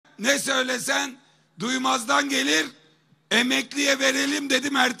ne söylesen duymazdan gelir. Emekliye verelim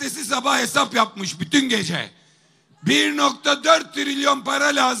dedim, ertesi sabah hesap yapmış bütün gece. 1,4 trilyon para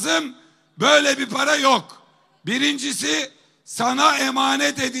lazım. Böyle bir para yok. Birincisi, sana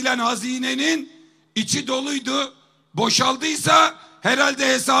emanet edilen hazinenin içi doluydu. Boşaldıysa herhalde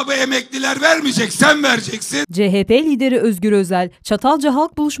hesabı emekliler vermeyecek, sen vereceksin. CHP lideri Özgür Özel, Çatalca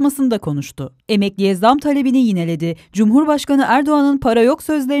Halk Buluşması'nda konuştu. Emekliye zam talebini yineledi. Cumhurbaşkanı Erdoğan'ın para yok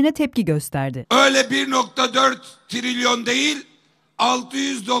sözlerine tepki gösterdi. Öyle 1,4 trilyon değil,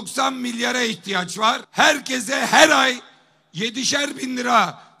 690 milyara ihtiyaç var. Herkese her ay 7'şer bin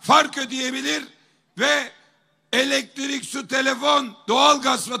lira fark ödeyebilir ve elektrik, su, telefon,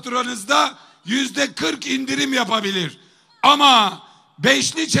 doğalgaz faturanızda %40 indirim yapabilir. Ama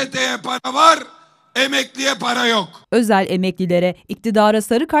beşli çeteye para var, emekliye para yok. Özel emeklilere iktidara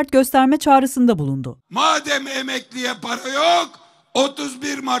sarı kart gösterme çağrısında bulundu. Madem emekliye para yok,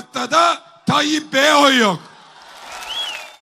 31 Mart'ta da Tayyip Bey'e oy yok.